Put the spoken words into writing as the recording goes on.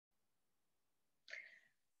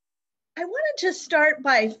I wanted to start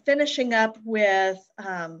by finishing up with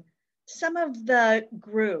some of the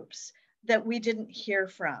groups that we didn't hear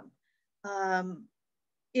from.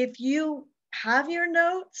 If you have your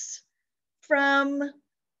notes from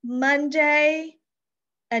Monday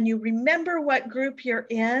and you remember what group you're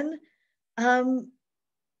in,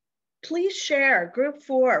 please share. Group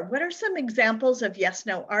 4, what are some examples of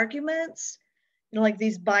yes-no arguments? You know, like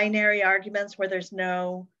these binary arguments where there's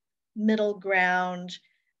no middle ground.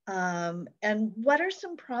 And what are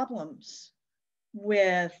some problems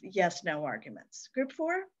with yes-no arguments? Group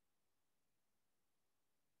 4?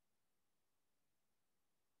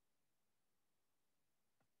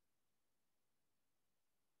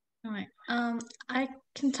 All right. I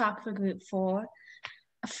can talk for group 4.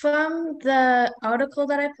 From the article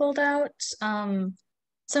that I pulled out, some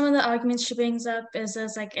of the arguments she brings up is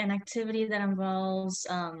there's like an activity that involves,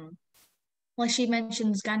 like she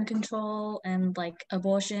mentions gun control and like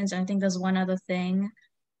abortions, and I think there's one other thing.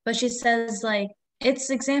 But she says like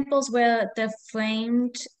it's examples where they're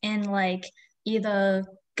framed in like either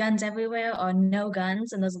guns everywhere or no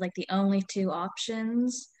guns, and those are like the only two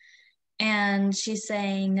options. And she's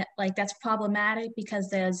saying like that's problematic because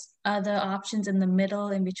there's other options in the middle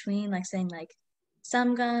in between, like saying like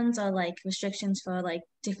some guns or like restrictions for like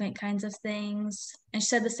different kinds of things. And she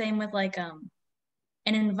said the same with like an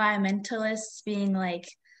environmentalist being like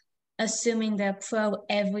assuming they're pro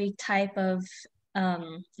every type of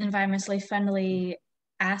environmentally friendly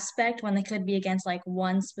aspect when they could be against like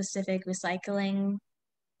one specific recycling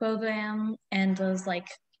program. And those like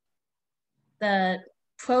the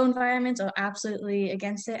pro environments are absolutely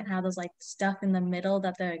against it, and how there's like stuff in the middle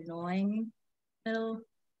that they're ignoring middle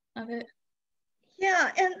of it.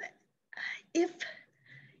 Yeah, and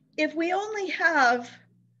if we only have,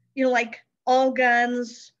 you know, like all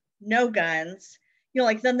guns, no guns, you know,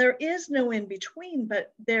 like then there is no in between.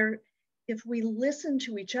 But there, if we listen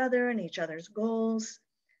to each other and each other's goals,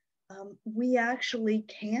 we actually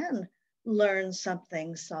can learn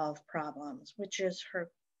something, solve problems, which is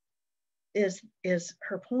her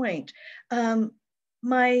point.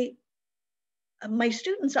 My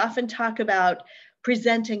students often talk about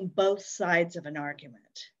presenting both sides of an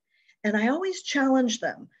argument. And I always challenge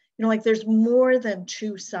them, you know, like there's more than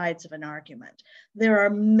two sides of an argument. There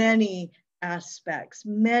are many aspects,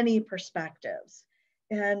 many perspectives,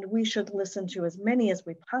 and we should listen to as many as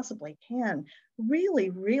we possibly can.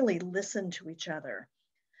 Really, really listen to each other.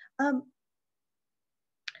 Group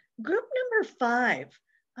number 5,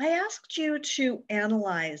 I asked you to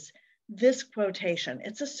analyze this quotation.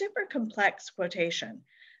 It's a super complex quotation.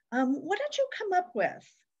 What did you come up with?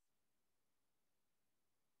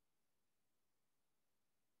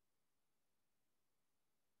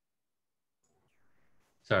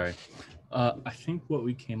 Sorry. I think what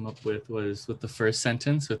we came up with was with the first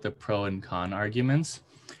sentence with the pro and con arguments.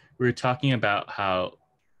 We were talking about how,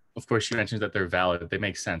 of course, she mentions that they're valid. They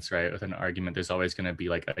make sense, right? With an argument, there's always going to be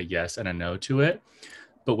like a yes and a no to it.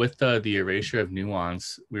 But with the erasure of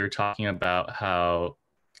nuance, we were talking about how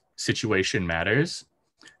situation matters.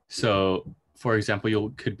 So, for example,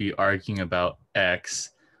 you could be arguing about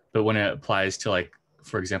X, but when it applies to, like,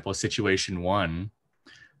 for example, situation 1,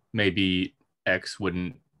 maybe X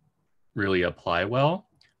wouldn't really apply well.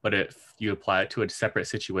 But if you apply it to a separate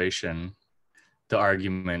situation, the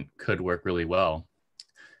argument could work really well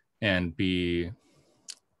and be,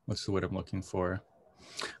 what's the word I'm looking for?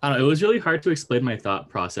 I don't know, it was really hard to explain my thought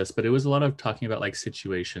process, but it was a lot of talking about like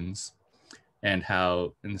situations and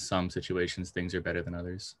how in some situations things are better than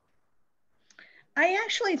others. I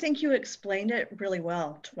actually think you explained it really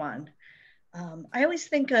well, Tuan. I always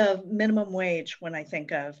think of minimum wage when I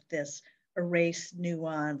think of this erase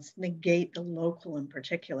nuance, negate the local in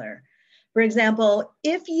particular. For example,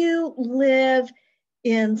 if you live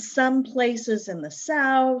in some places in the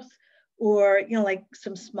South or, you know, like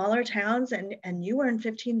some smaller towns and you earn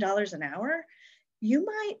 $15 an hour, you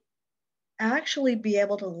might actually be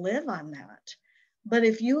able to live on that. But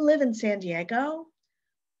if you live in San Diego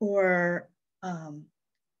or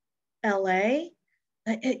LA,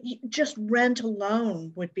 just rent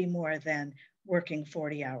alone would be more than working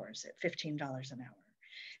 40 hours at $15 an hour.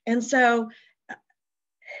 And so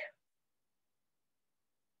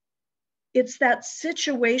it's that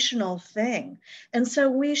situational thing. And so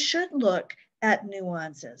we should look at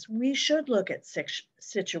nuances. We should look at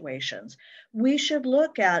situations. We should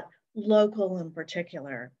look at local in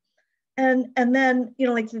particular. And then, you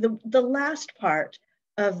know, like the last part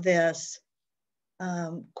of this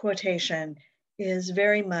quotation is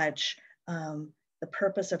very much the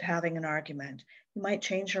purpose of having an argument. You might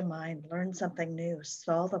change your mind, learn something new,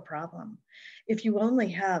 solve a problem. If you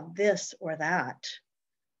only have this or that,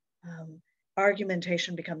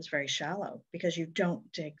 argumentation becomes very shallow because you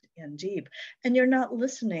don't dig in deep and you're not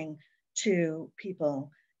listening to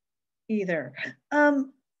people either.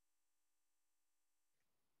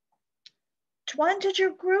 Tuan, did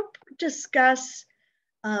your group discuss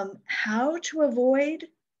how to avoid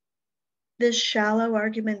this shallow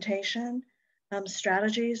argumentation,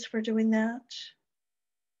 strategies for doing that?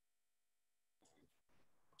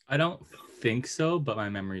 I don't think so, but my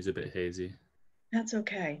memory's a bit hazy. That's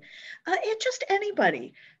okay. It's just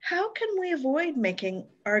anybody. How can we avoid making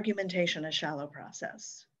argumentation a shallow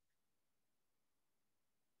process?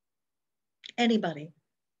 Anybody?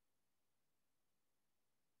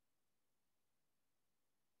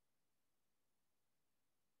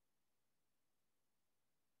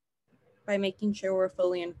 By making sure we're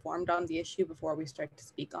fully informed on the issue before we start to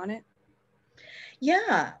speak on it?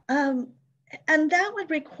 Yeah, and that would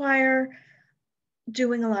require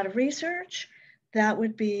doing a lot of research. That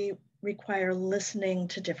would require listening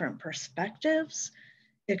to different perspectives,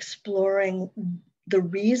 exploring the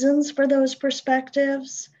reasons for those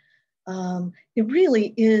perspectives. It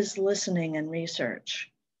really is listening and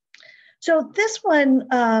research. So this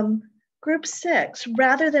one, group 6,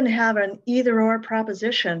 rather than have an either or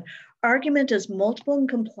proposition, argument is multiple and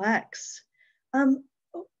complex.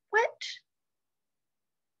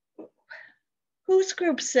 Who's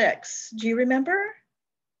group 6? Do you remember?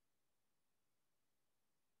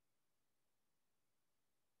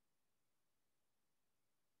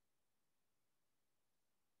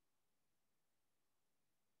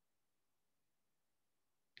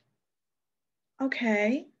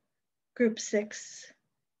 Okay, group 6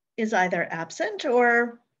 is either absent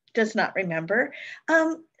or does not remember.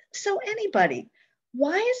 So anybody,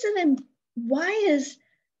 why is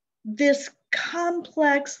this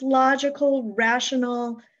complex, logical,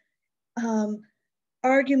 rational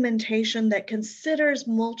argumentation that considers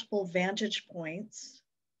multiple vantage points,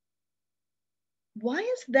 why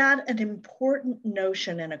is that an important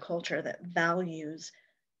notion in a culture that values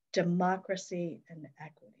democracy and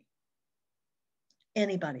equity?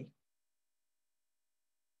 Anybody?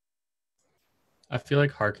 I feel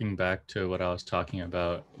like harking back to what I was talking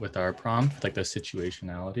about with our prompt, like the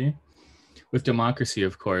situationality. With democracy,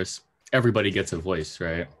 of course, everybody gets a voice,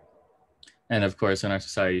 right? And of course, in our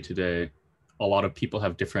society today, a lot of people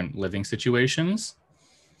have different living situations.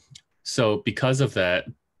 So because of that,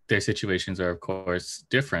 their situations are, of course,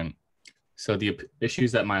 different. So the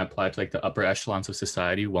issues that might apply to like the upper echelons of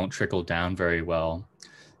society won't trickle down very well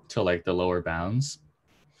to like the lower bounds.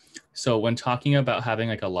 So when talking about having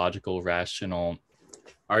like a logical, rational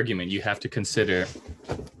argument, you have to consider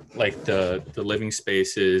like the living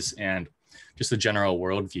spaces and just the general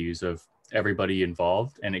worldviews of everybody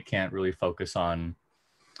involved, and it can't really focus on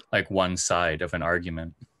like one side of an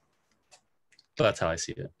argument. But that's how I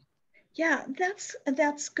see it. Yeah,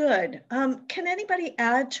 that's good. Can anybody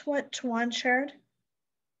add to what Tuan shared?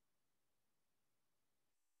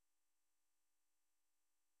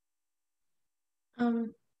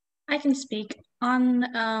 I can speak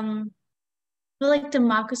on like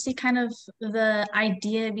democracy. Kind of the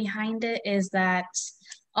idea behind it is that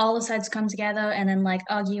all the sides come together and then like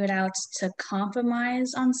argue it out to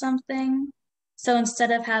compromise on something. So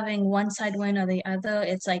instead of having one side win or the other,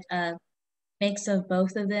 it's like a mix of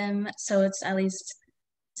both of them. So it's at least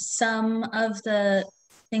some of the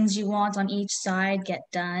things you want on each side get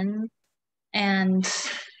done. And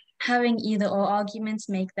having either or arguments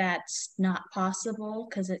make that not possible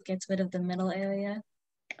because it gets rid of the middle area.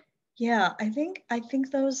 Yeah, I think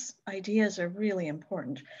those ideas are really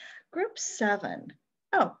important. Group 7.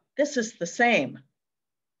 Oh, this is the same.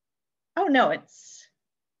 Oh no, it's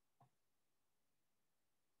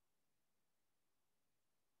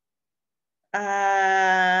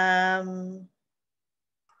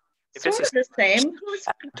sort of the same. Who's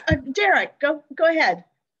Derek? Go ahead.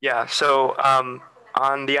 Yeah. So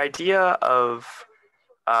on the idea of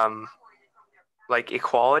like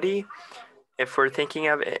equality, if we're thinking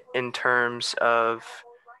of it in terms of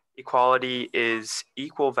equality is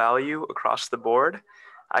equal value across the board,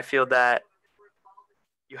 I feel that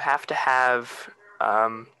you have to have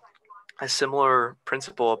a similar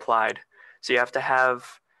principle applied. So you have to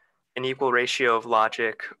have an equal ratio of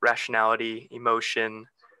logic, rationality, emotion,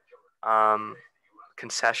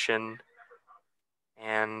 concession,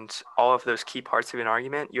 and all of those key parts of an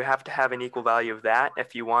argument. You have to have an equal value of that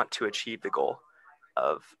if you want to achieve the goal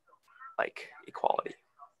of like equality.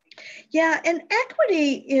 Yeah, and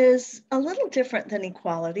equity is a little different than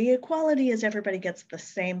equality. Equality is everybody gets the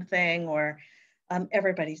same thing or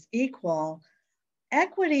everybody's equal.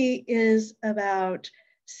 Equity is about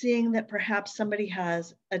seeing that perhaps somebody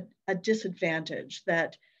has a disadvantage,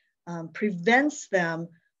 that prevents them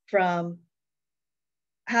from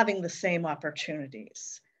having the same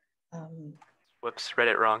opportunities. Whoops, read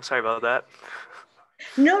it wrong. Sorry about that.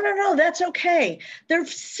 No, that's okay. They're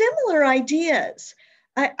similar ideas.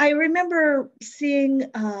 I remember seeing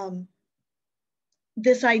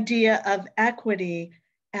this idea of equity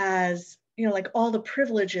as, like all the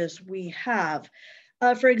privileges we have.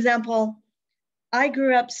 For example, I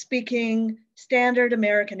grew up speaking standard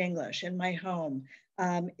American English in my home.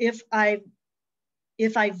 If I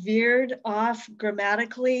veered off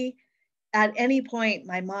grammatically, at any point,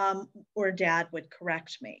 my mom or dad would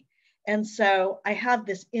correct me. And so I have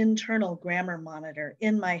this internal grammar monitor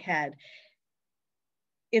in my head.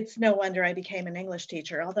 It's no wonder I became an English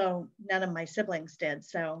teacher, although none of my siblings did.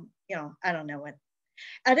 So, I don't know what.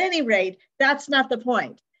 At any rate, that's not the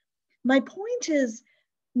point. My point is,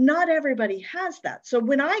 not everybody has that. So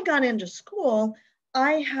when I got into school,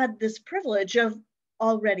 I had this privilege of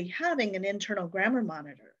already having an internal grammar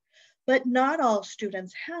monitor, but not all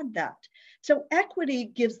students had that. So equity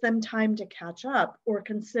gives them time to catch up, or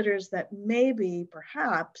considers that maybe,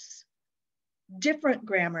 perhaps, different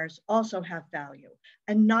grammars also have value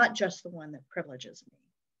and not just the one that privileges me.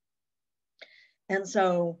 And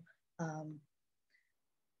so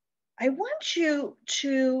I want you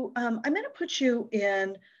to, I'm going to put you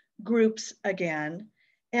in groups again,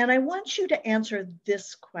 and I want you to answer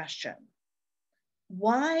this question.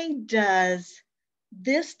 Why does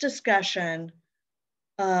this discussion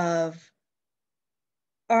of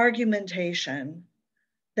argumentation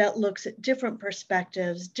that looks at different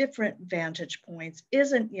perspectives, different vantage points,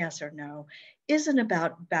 isn't yes or no, isn't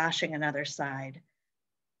about bashing another side?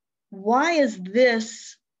 Why is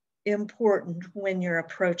this important when you're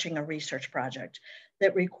approaching a research project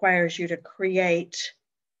that requires you to create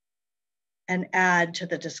and add to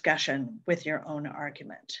the discussion with your own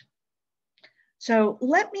argument? So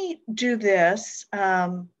let me do this.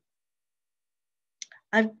 I've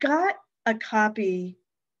got a copy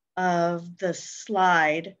of the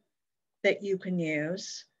slide that you can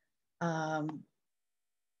use.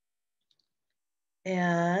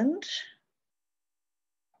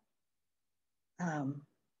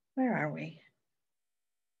 Where are we?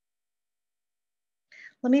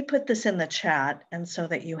 Let me put this in the chat, and so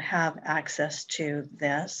that you have access to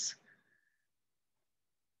this.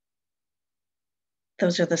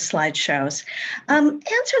 Those are the slideshows. Answer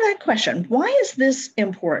that question. Why is this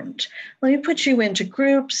important? Let me put you into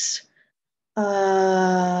groups.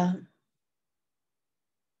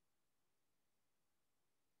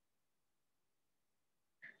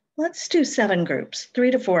 Let's do 7 groups,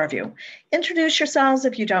 3 to 4 of you. Introduce yourselves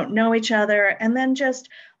if you don't know each other, and then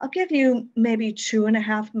I'll give you maybe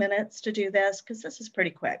 2.5 minutes to do this, because this is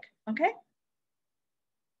pretty quick, okay?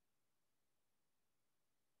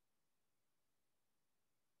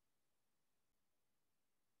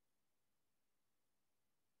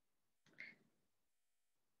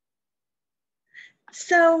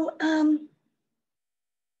 So,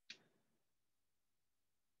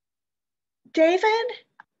 David,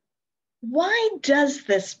 why does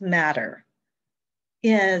this matter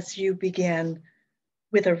as you begin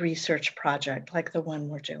with a research project like the one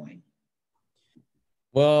we're doing?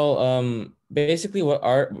 Well, basically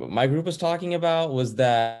what my group was talking about was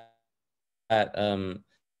that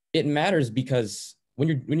it matters because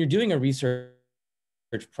when you're doing a research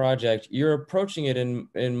project, you're approaching it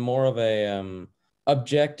in more of a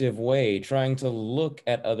objective way, trying to look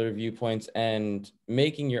at other viewpoints and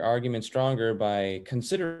making your argument stronger by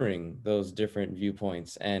considering those different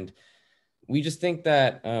viewpoints. And we just think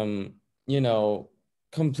that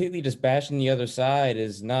completely just bashing the other side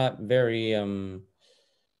is not very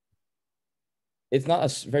it's not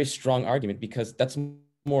a very strong argument, because that's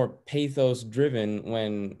more pathos driven.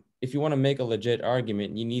 When if you want to make a legit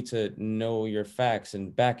argument, you need to know your facts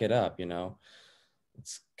and back it up.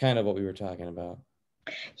 It's kind of what we were talking about.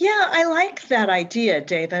 Yeah, I like that idea,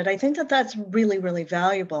 David. I think that that's really, really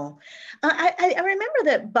valuable. I remember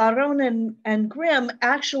that Barron and Grimm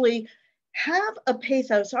actually have a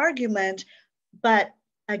pathos argument, but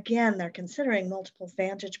again, they're considering multiple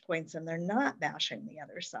vantage points and they're not bashing the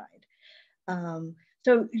other side.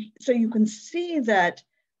 So you can see that,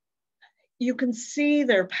 you can see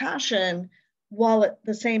their passion while at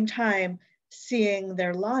the same time seeing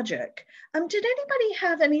their logic. Did anybody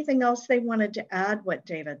have anything else they wanted to add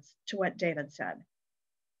to what David said?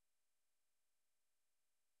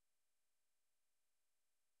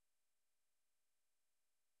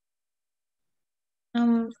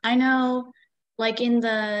 I know, like in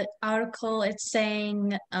the article, it's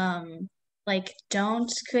saying like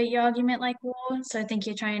don't create your argument like war. So I think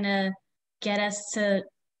you're trying to get us to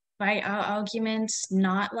write our arguments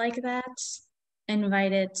not like that and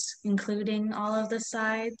write it including all of the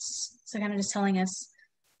sides. So kind of just telling us,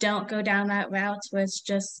 don't go down that route where it's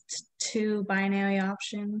just two binary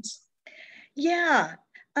options. Yeah,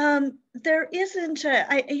 there isn't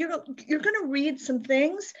you're going to read some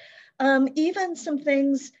things, even some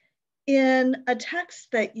things in a text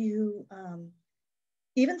that you,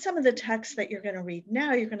 even some of the texts that you're going to read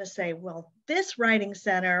now, you're going to say, well, this writing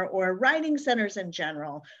center or writing centers in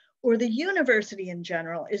general, or the university in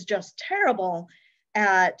general is just terrible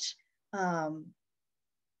at I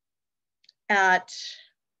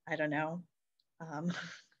don't know,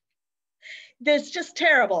 it's just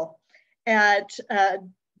terrible at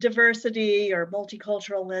diversity or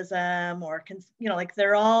multiculturalism, or, you know, like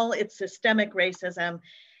they're all, it's systemic racism.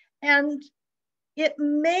 And it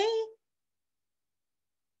may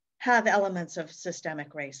have elements of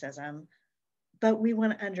systemic racism, but we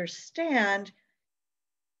want to understand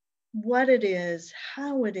what it is,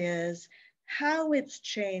 how it's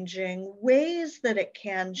changing, ways that it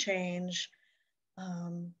can change,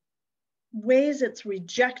 ways it's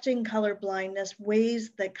rejecting colorblindness,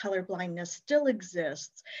 ways that colorblindness still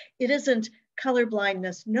exists. It isn't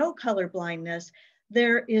colorblindness, no colorblindness.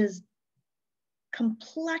 There is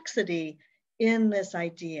complexity in this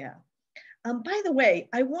idea. By the way,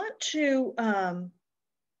 I want to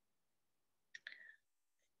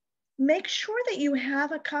make sure that you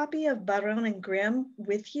have a copy of Barron and Grimm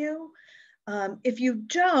with you. If you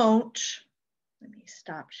don't, let me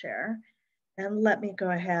stop share and let me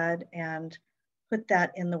go ahead and put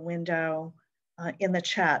that in the window in the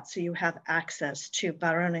chat so you have access to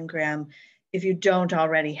Barron and Grimm if you don't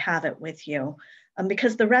already have it with you.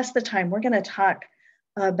 Because the rest of the time we're going to talk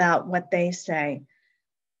about what they say.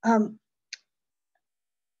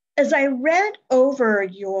 As I read over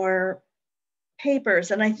your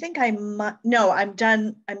papers, and I think I'm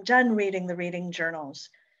done reading the reading journals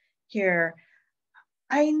here,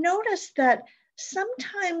 I noticed that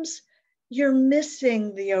sometimes you're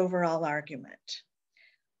missing the overall argument,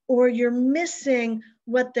 or you're missing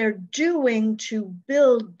what they're doing to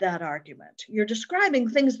build that argument. You're describing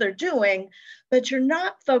things they're doing, but you're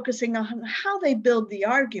not focusing on how they build the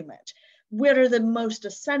argument. What are the most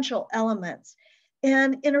essential elements?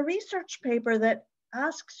 And in a research paper that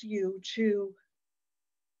asks you to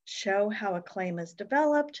show how a claim is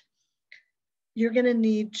developed, you're going to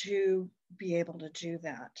need to be able to do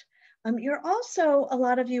that. You're also, a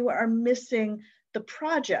lot of you are missing the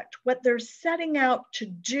project, what they're setting out to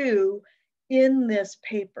do in this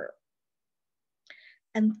paper.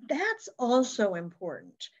 And that's also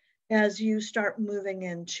important as you start moving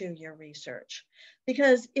into your research.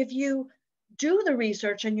 Because if you do the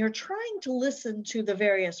research and you're trying to listen to the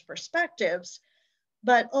various perspectives,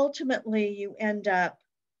 but ultimately you end up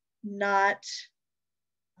not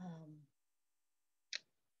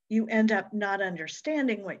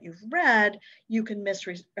understanding what you've read, you can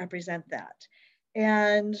misrepresent that.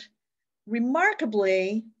 And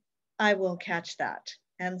remarkably, I will catch that.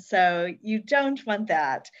 And so you don't want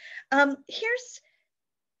that. Here's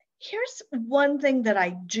one thing that I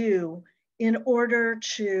do in order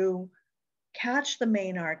to catch the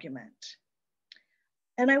main argument.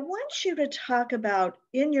 And I want you to talk about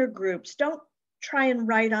in your groups, don't try and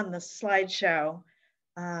write on the slideshow.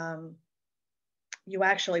 You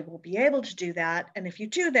actually will be able to do that. And if you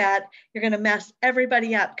do that, you're going to mess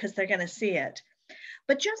everybody up because they're going to see it.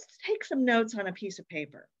 But just take some notes on a piece of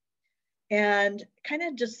paper and kind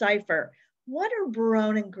of decipher, what are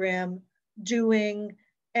Barron and Grimm doing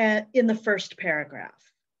in the first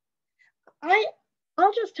paragraph?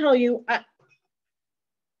 I'll just tell you,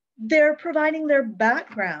 they're providing their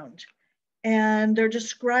background and they're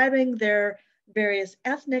describing their various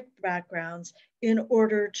ethnic backgrounds in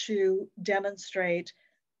order to demonstrate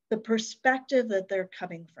the perspective that they're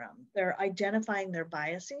coming from. They're identifying their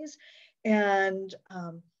biases. And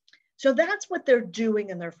so that's what they're doing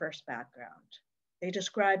in their first background. They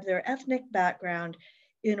describe their ethnic background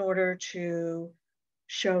in order to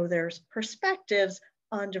show their perspectives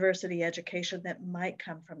on diversity education that might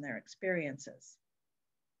come from their experiences.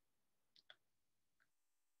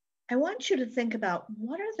 I want you to think about,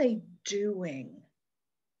 what are they doing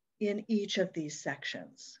in each of these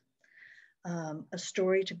sections? A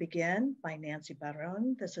Story to Begin by Nancy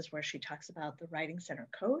Barron. This is where she talks about the Writing Center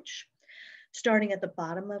coach. Starting at the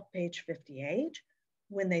bottom of page 58,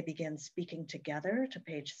 when they begin speaking together, to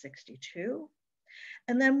page 62.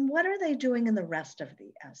 And then what are they doing in the rest of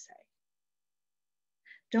the essay?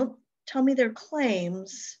 Don't tell me their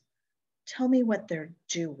claims, tell me what they're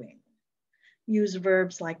doing. Use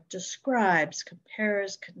verbs like describes,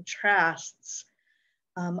 compares, contrasts,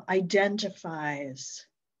 identifies,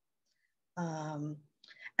 And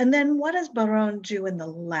then what does Barron do in the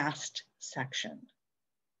last section?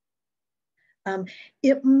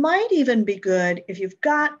 It might even be good if you've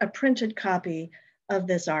got a printed copy of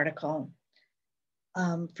this article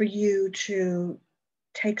for you to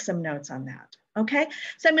take some notes on that, okay?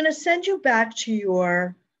 So I'm gonna send you back to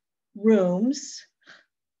your rooms.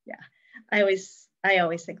 Yeah, I always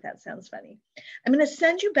think that sounds funny. I'm gonna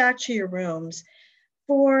send you back to your rooms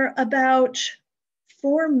for about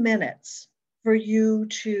 4 minutes for you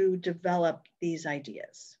to develop these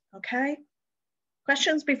ideas, okay?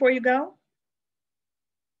 Questions before you go?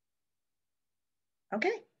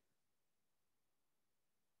 Okay.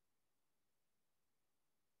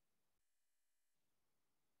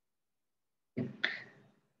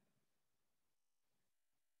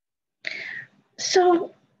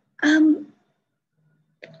 So,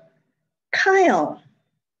 Kyle,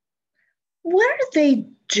 what are they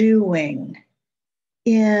doing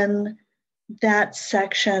in that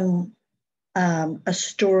section, a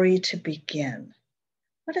story to begin?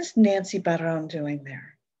 What is Nancy Barron doing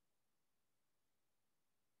there?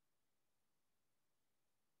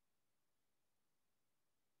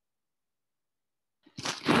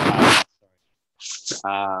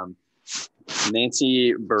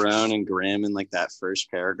 Nancy Barron and Grimm in like that first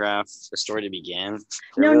paragraph, the story to begin.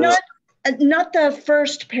 No, not the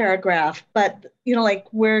first paragraph, but you know, like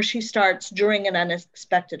where she starts during an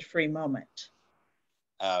unexpected free moment.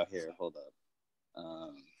 Oh, here, hold up.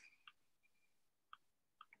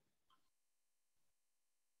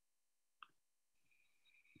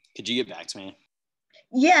 Could you get back to me?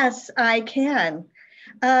 Yes, I can.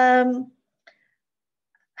 How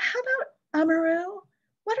about Amaru?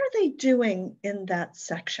 What are they doing in that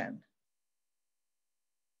section?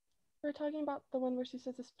 We're talking about the one where she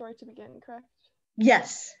says the story to begin, correct?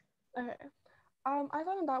 Yes. Okay. I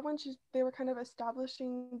thought in that one they were kind of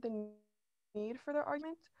establishing the need for their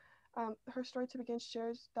argument. Her story to begin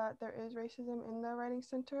shares that there is racism in the writing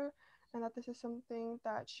center and that this is something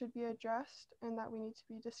that should be addressed and that we need to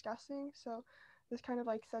be discussing. So this kind of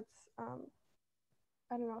like sets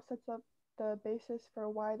up the basis for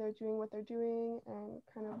why they're doing what they're doing and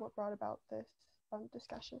kind of what brought about this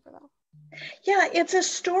discussion for them. Yeah, it's a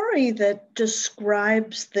story that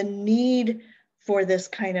describes the need for this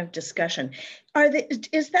kind of discussion.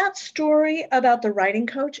 Is that story about the writing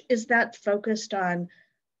coach, is that focused on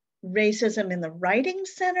racism in the writing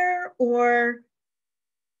center, or?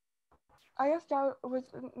 I guess that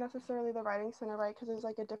wasn't necessarily the writing center, right? Because it's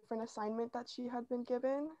like a different assignment that she had been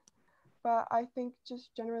given. But I think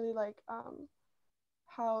just generally like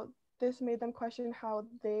how this made them question how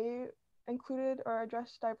they included or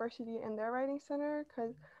addressed diversity in their writing center,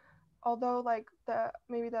 because although like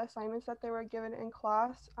maybe the assignments that they were given in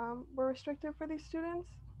class were restricted for these students,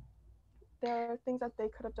 there are things that they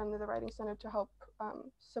could have done in the writing center to help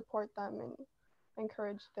support them and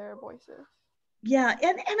encourage their voices. Yeah,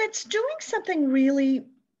 and it's doing something really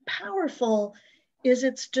powerful, is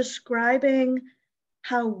it's describing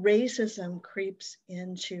how racism creeps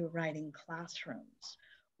into writing classrooms,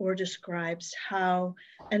 or describes how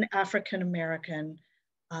an African American,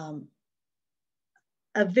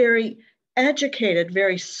 a very educated,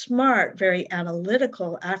 very smart, very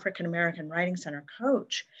analytical African American writing center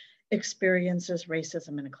coach experiences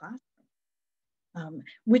racism in a classroom,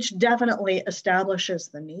 which definitely establishes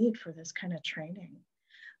the need for this kind of training.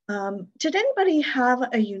 Did anybody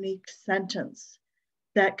have a unique sentence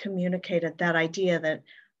that communicated that idea that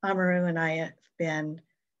Amaru and I have been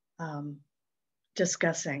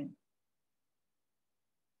discussing?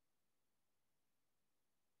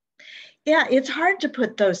 Yeah, it's hard to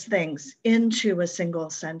put those things into a single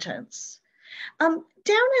sentence. Down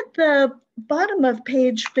at the bottom of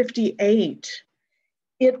page 58,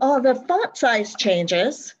 the font size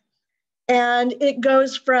changes, and it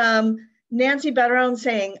goes from Nancy Barron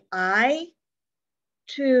saying I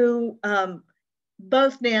to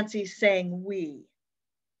both Nancy's saying we,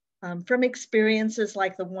 from experiences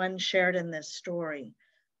like the one shared in this story.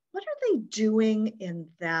 What are they doing in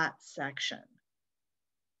that section?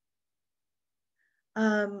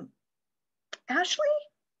 Ashley?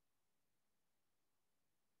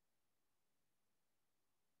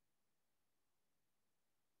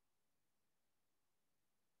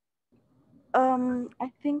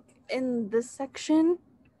 I think in this section,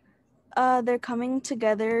 they're coming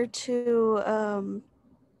together to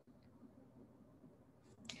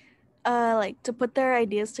like to put their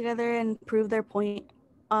ideas together and prove their point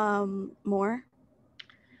more.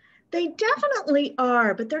 They definitely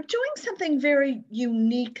are, but they're doing something very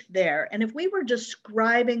unique there. And if we were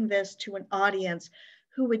describing this to an audience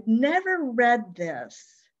who had never read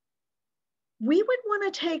this, we would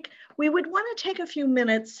want to take a few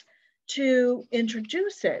minutes to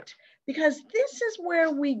introduce it, because this is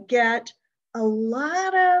where we get a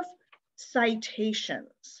lot of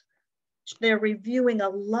citations. They're reviewing a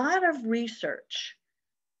lot of research.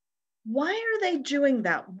 Why are they doing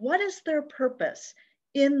that? What is their purpose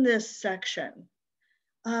in this section?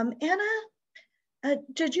 Anna,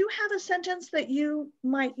 did you have a sentence that you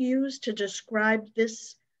might use to describe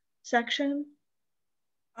this section?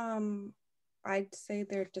 I'd say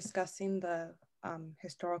they're discussing the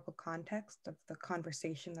historical context of the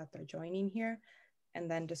conversation that they're joining here, and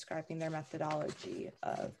then describing their methodology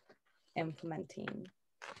of implementing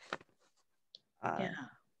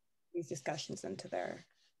these discussions into their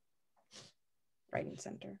writing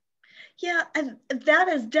center. Yeah, and that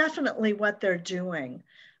is definitely what they're doing.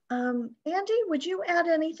 Andy, would you add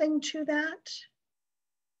anything to that?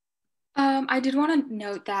 I did want to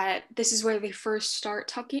note that this is where they first start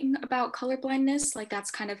talking about colorblindness. Like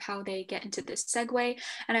that's kind of how they get into this segue.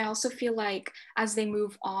 And I also feel like as they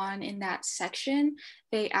move on in that section,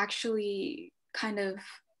 they actually kind of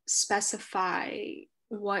specify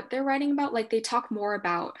what they're writing about. Like they talk more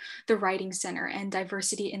about the writing center and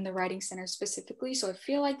diversity in the writing center specifically. So I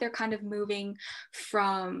feel like they're kind of moving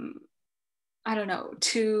from, I don't know,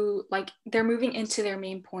 to like they're moving into their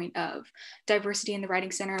main point of diversity in the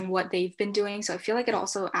writing center and what they've been doing. So I feel like it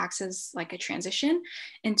also acts as like a transition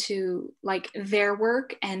into like their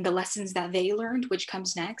work and the lessons that they learned, which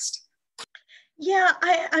comes next. Yeah,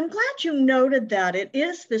 I'm glad you noted that. It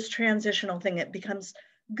is this transitional thing. It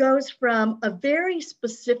goes from a very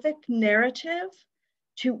specific narrative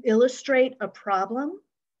to illustrate a problem,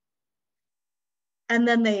 and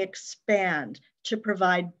then they expand to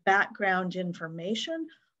provide background information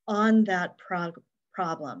on that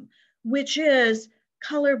problem, which is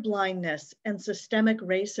color blindness and systemic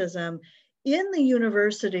racism in the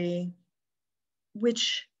university,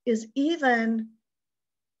 which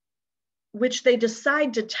they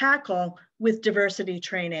decide to tackle with diversity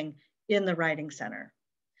training in the Writing Center.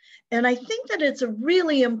 And I think that it's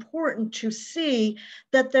really important to see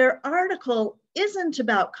that their article isn't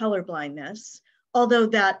about colorblindness, although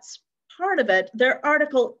that's part of it. Their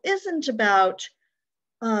article isn't about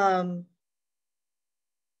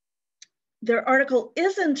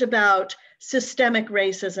systemic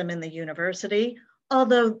racism in the university,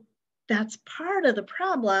 although that's part of the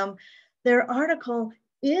problem. Their article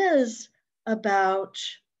is about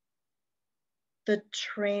the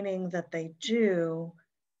training that they do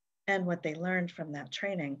and what they learned from that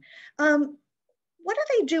training. What do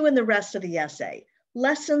they do in the rest of the essay?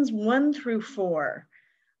 Lessons 1 through 4.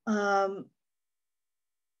 Annie,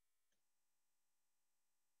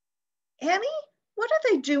 what do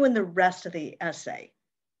they do in the rest of the essay?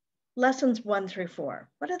 Lessons 1 through 4.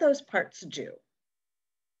 What do those parts do?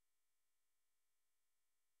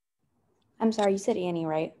 I'm sorry, you said Annie,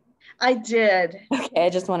 right? I did. Okay, I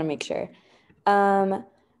just want to make sure. I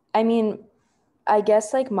mean, I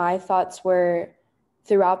guess like my thoughts were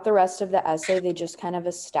throughout the rest of the essay, they just kind of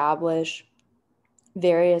establish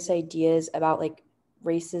various ideas about like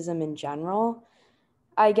racism in general,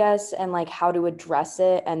 I guess, and like how to address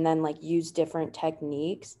it, and then like use different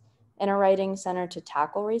techniques in a writing center to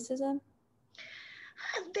tackle racism.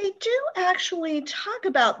 They do actually talk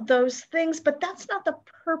about those things, but that's not the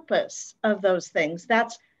purpose of those things.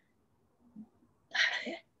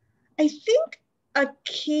 I think a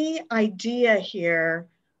key idea here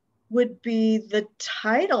would be the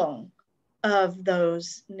title of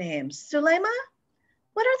those names. Sulema,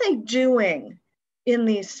 what are they doing in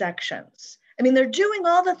these sections? I mean, they're doing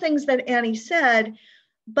all the things that Annie said,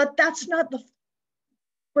 but that's not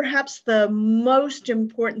perhaps the most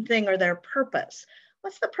important thing or their purpose.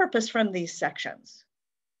 What's the purpose from these sections?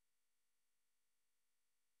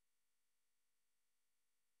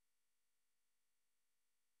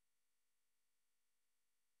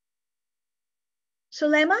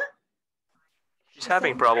 Sulema? She's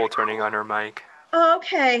having trouble turning on her mic. Oh,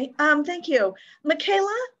 okay, thank you.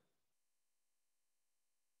 Michaela?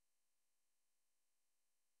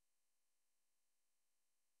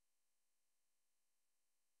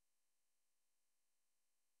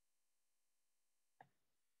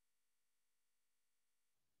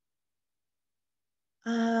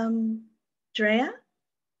 Drea?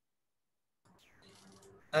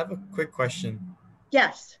 I have a quick question.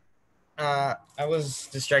 Yes. I was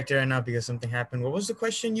distracted right now because something happened. What was the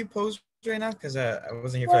question you posed right now? Because I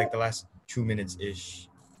wasn't here for like the last 2 minutes-ish.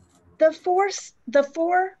 The four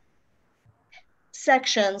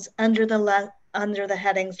sections under the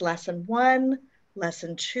headings lesson 1,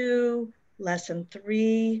 lesson 2, lesson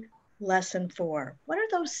 3, lesson 4. What are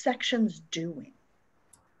those sections doing?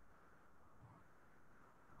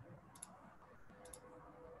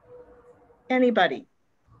 Anybody?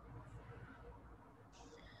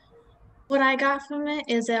 What I got from it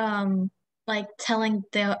is like telling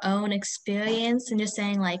their own experience and just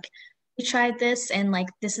saying like we tried this and like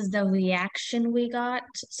this is the reaction we got.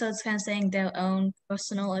 So it's kind of saying their own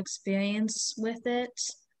personal experience with it.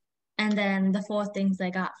 And then the 4 things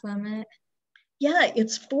they got from it. Yeah,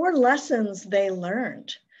 it's 4 lessons they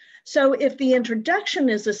learned. So if the introduction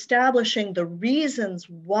is establishing the reasons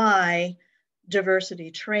why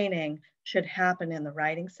diversity training should happen in the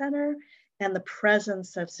Writing Center and the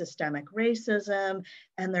presence of systemic racism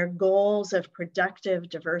and their goals of productive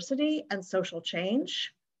diversity and social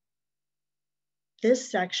change,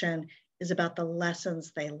 this section is about the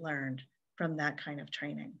lessons they learned from that kind of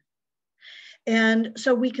training. And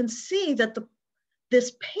so we can see that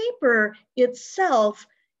this paper itself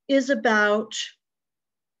is about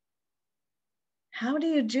how do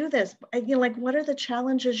you do this? You know, like, what are the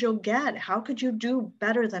challenges you'll get? How could you do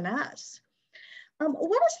better than us?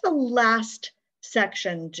 What does the last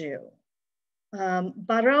section do?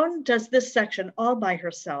 Barron does this section all by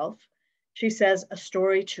herself. She says, a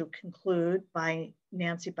story to conclude by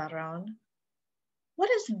Nancy Barron.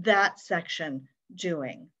 What is that section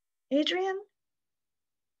doing? Adrian?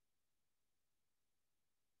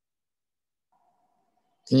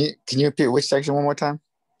 Can you repeat which section one more time?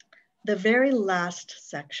 The very last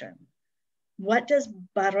section. What does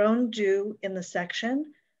Barron do in the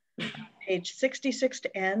section? Page 66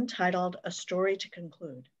 to end, titled A Story to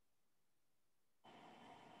Conclude.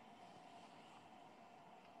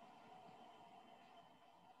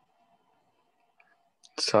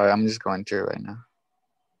 Sorry, I'm just going through right now.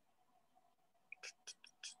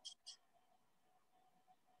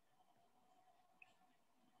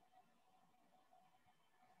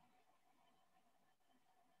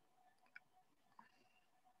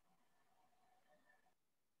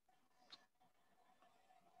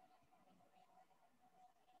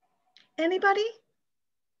 Anybody?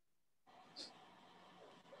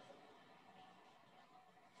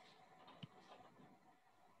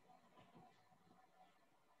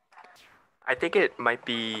 I think it might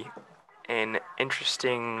be an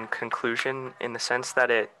interesting conclusion in the sense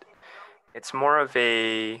that it's more of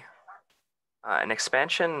an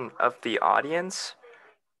expansion of the audience,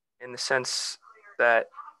 in the sense that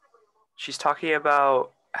she's talking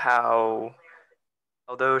about how,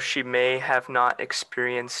 although she may have not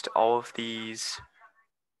experienced all of these,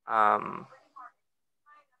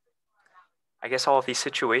 I guess all of these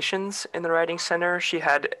situations in the Writing Center, she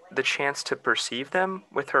had the chance to perceive them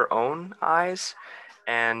with her own eyes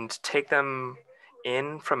and take them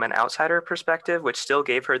in from an outsider perspective, which still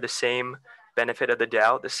gave her the same benefit of the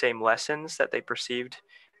doubt, the same lessons that they perceived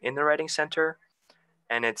in the Writing Center.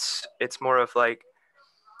 And it's more of like,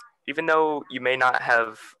 even though you may not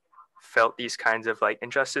have felt these kinds of like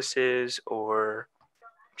injustices or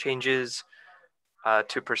changes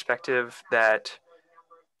to perspective that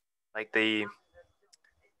like I'm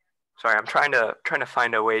trying to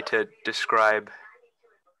find a way to describe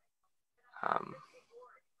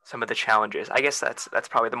some of the challenges. I guess that's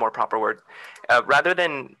probably the more proper word. Rather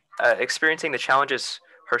than experiencing the challenges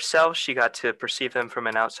herself, she got to perceive them from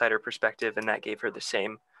an outsider perspective, and that gave her the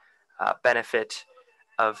same benefit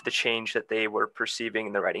of the change that they were perceiving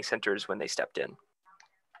in the writing centers when they stepped in.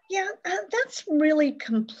 Yeah, that's really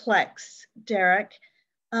complex, Derek.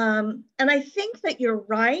 And I think that you're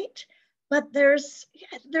right, but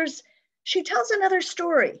she tells another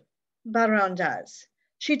story, Barron does.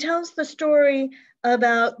 She tells the story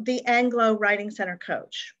about the Anglo Writing Center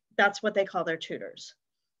coach. That's what they call their tutors.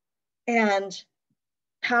 And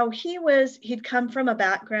how he'd come from a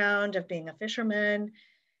background of being a fisherman,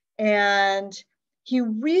 and he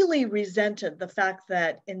really resented the fact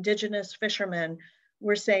that indigenous fishermen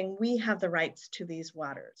were saying, we have the rights to these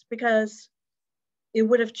waters, because it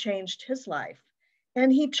would have changed his life.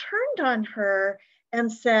 And he turned on her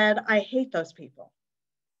and said, I hate those people.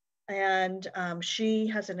 And she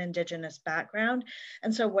has an indigenous background.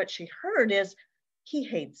 And so what she heard is, he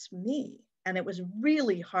hates me. And it was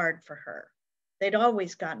really hard for her. They'd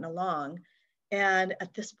always gotten along. And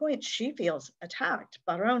at this point, she feels attacked.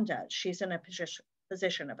 Barron does. She's in a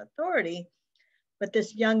position of authority. But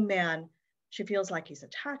this young man, she feels like he's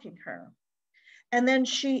attacking her. And then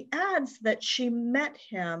she adds that she met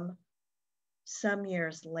him some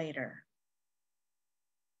years later.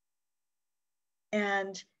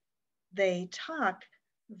 And they talk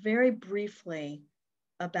very briefly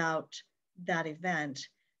about that event.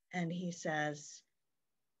 And he says,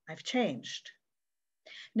 I've changed.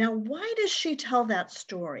 Now, why does she tell that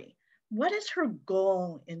story? What is her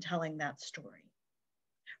goal in telling that story?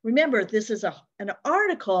 Remember, this is an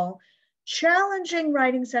article challenging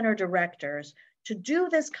Writing Center directors to do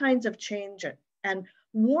this kinds of change and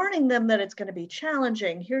warning them that it's going to be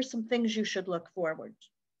challenging. Here's some things you should look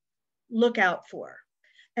out for.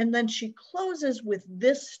 And then she closes with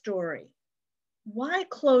this story. Why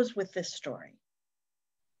close with this story?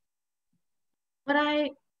 What I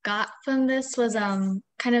got from this was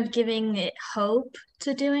kind of giving it hope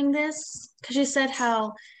to doing this, because you said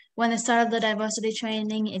how when they started the diversity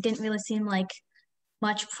training, it didn't really seem like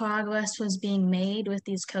much progress was being made with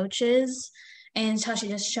these coaches, and how she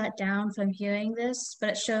just shut down from hearing this.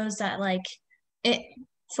 But it shows that like it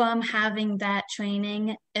from having that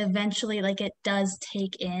training, eventually like it does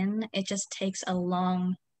take in. It just takes a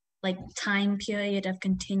long like time period of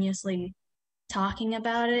continuously talking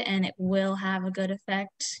about it, and it will have a good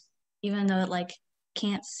effect, even though it like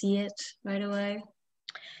can't see it right away.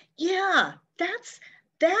 Yeah,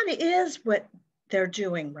 that is what they're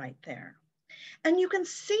doing right there. And you can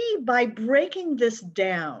see by breaking this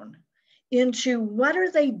down into what are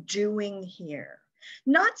they doing here?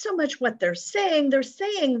 Not so much what they're saying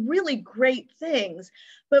really great things,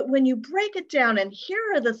 but when you break it down and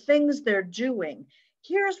here are the things they're doing,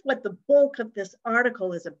 here's what the bulk of this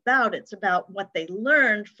article is about. It's about what they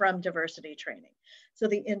learned from diversity training. So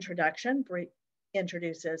the introduction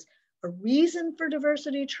introduces a reason for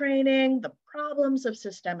diversity training, the problems of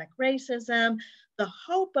systemic racism, the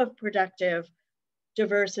hope of productive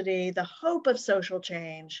diversity, the hope of social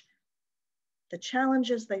change, the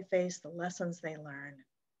challenges they face, the lessons they learn,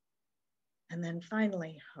 and then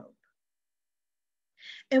finally, hope.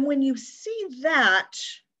 And when you see that,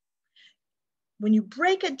 when you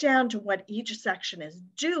break it down to what each section is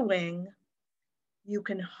doing, you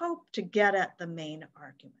can hope to get at the main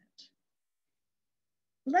argument.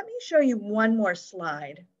 Let me show you one more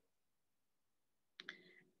slide.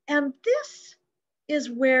 And this is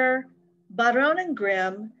where Barron and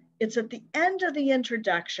Grimm, it's at the end of the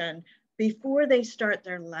introduction before they start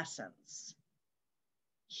their lessons.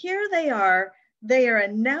 Here they are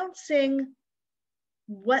announcing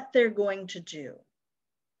what they're going to do.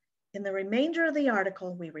 In the remainder of the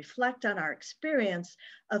article, we reflect on our experience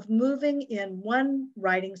of moving in one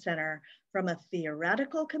writing center from a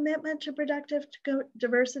theoretical commitment to productive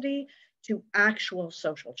diversity to actual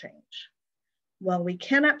social change. While we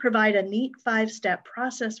cannot provide a neat 5-step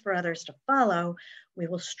process for others to follow, we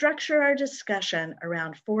will structure our discussion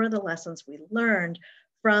around 4 of the lessons we learned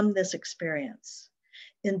from this experience.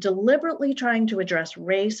 In deliberately trying to address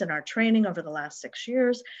race in our training over the last 6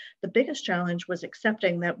 years, the biggest challenge was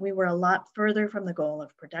accepting that we were a lot further from the goal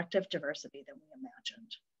of productive diversity than we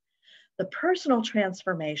imagined. The personal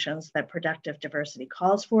transformations that productive diversity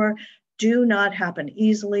calls for do not happen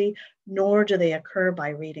easily, nor do they occur by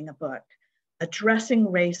reading a book.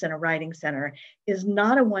 Addressing race in a writing center is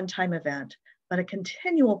not a one-time event, but a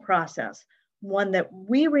continual process, one that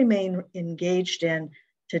we remain engaged in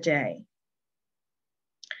today.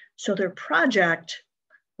 So their project,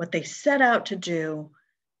 what they set out to do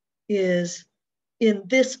is in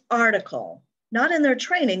this article, not in their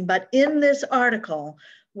training, but in this article,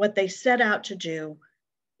 what they set out to do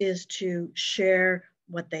is to share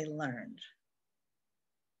what they learned.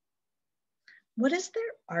 What is their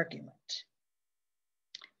argument?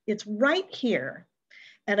 It's right here,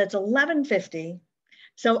 and it's 11:50.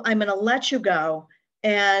 So I'm gonna let you go,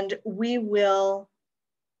 and we will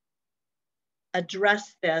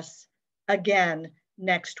address this again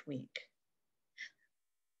next week.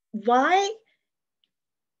 Why?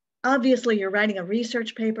 Obviously, you're writing a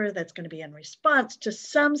research paper that's going to be in response to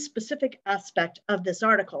some specific aspect of this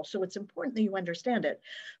article, so it's important that you understand it.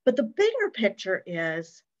 But the bigger picture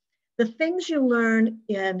is the things you learn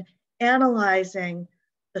in analyzing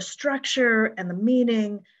the structure and the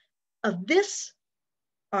meaning of this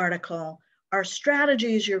article are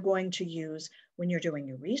strategies you're going to use when you're doing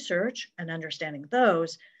your research and understanding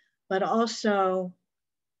those, but also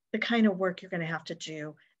the kind of work you're going to have to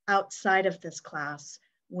do outside of this class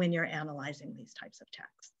when you're analyzing these types of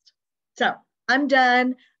texts. So I'm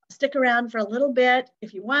done. Stick around for a little bit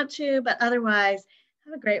if you want to, but otherwise,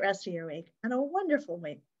 have a great rest of your week and a wonderful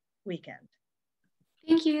weekend.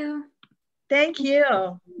 Thank you. Thank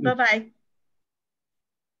you. Bye-bye.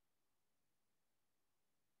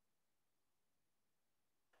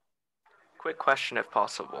 Quick question if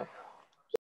possible.